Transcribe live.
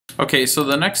Okay, so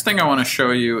the next thing I want to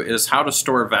show you is how to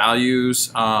store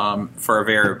values for a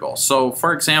variable. So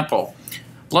for example,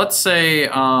 let's say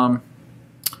I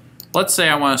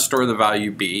want to store the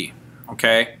value b,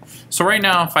 okay? So right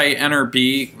now if I enter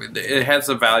b, it has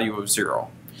a value of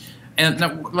 0. And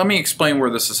now, let me explain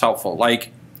where this is helpful.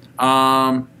 Like,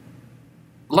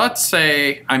 let's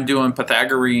say I'm doing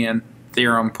Pythagorean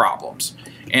theorem problems.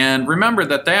 And remember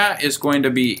that that is going to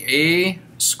be a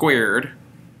squared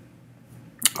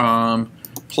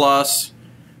plus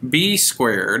b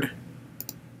squared,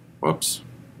 whoops,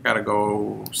 gotta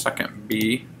go second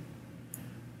b,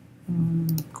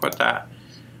 quit that,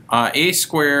 a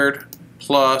squared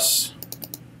plus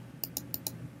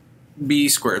b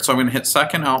squared. So I'm going to hit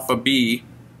second alpha b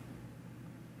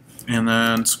and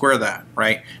then square that,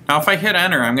 right? Now if I hit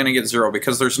enter, I'm going to get 0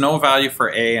 because there's no value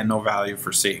for a and no value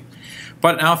for c.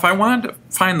 But now if I wanted to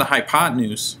find the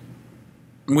hypotenuse,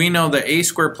 we know that a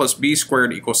squared plus b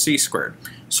squared equals c squared.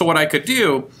 So what I could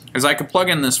do is I could plug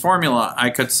in this formula. I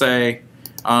could say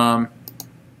a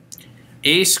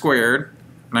squared,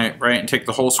 right, and take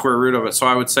the whole square root of it. So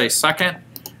I would say second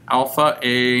alpha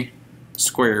a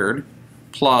squared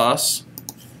plus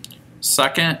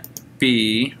second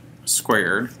b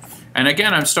squared. And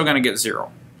again, I'm still going to get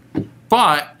 0.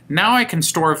 But now I can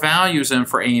store values in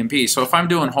for a and b. So if I'm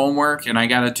doing homework and I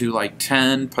got to do like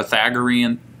 10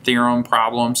 Pythagorean theorem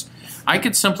problems, I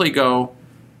could simply go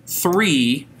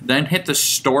 3, then hit the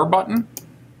store button,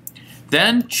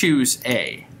 then choose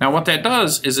a. Now what that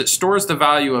does is it stores the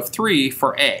value of 3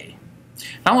 for a.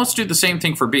 Now let's do the same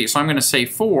thing for b. So I'm going to say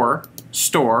 4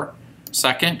 store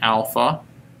second alpha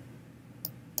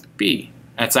b.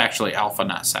 That's actually alpha,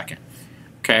 not second.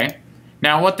 Okay.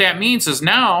 Now what that means is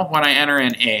now when I enter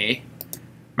in a,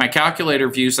 my calculator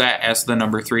views that as the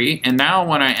number 3, and now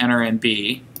when I enter in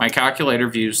b, my calculator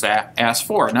views that as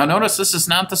 4. Now notice this is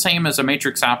not the same as a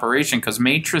matrix operation because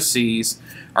matrices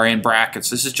are in brackets.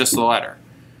 This is just the letter.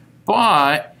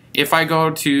 But if I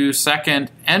go to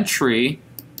second entry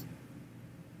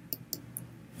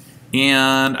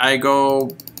and I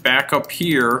go back up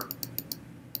here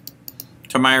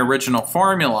to my original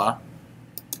formula,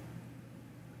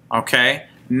 okay,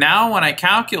 now when I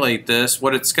calculate this,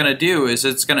 what it's going to do is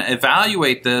it's going to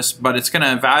evaluate this, but it's going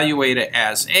to evaluate it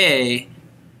as a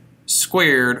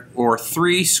squared or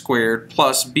 3 squared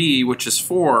plus b, which is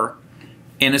 4,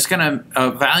 and it's going to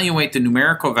evaluate the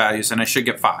numerical values, and I should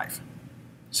get 5.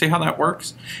 See how that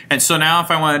works? And so now if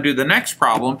I want to do the next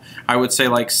problem, I would say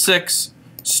like 6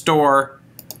 store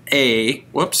a,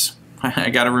 whoops, I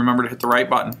got to remember to hit the right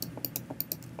button.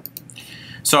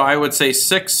 So I would say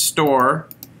 6 store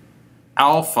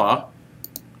alpha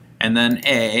and then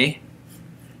a,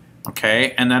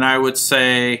 okay, and then I would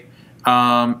say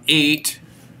 8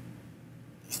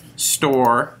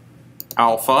 store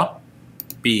alpha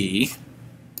b,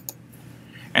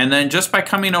 and then just by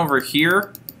coming over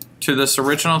here to this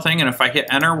original thing, and if I hit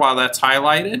enter while that's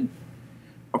highlighted,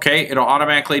 okay, it'll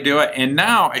automatically do it, and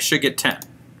now I should get 10.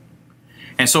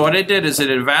 And so what it did is it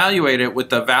evaluated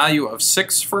with the value of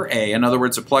 6 for a. In other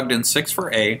words, it plugged in 6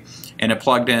 for a, and it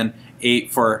plugged in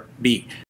 8 for b.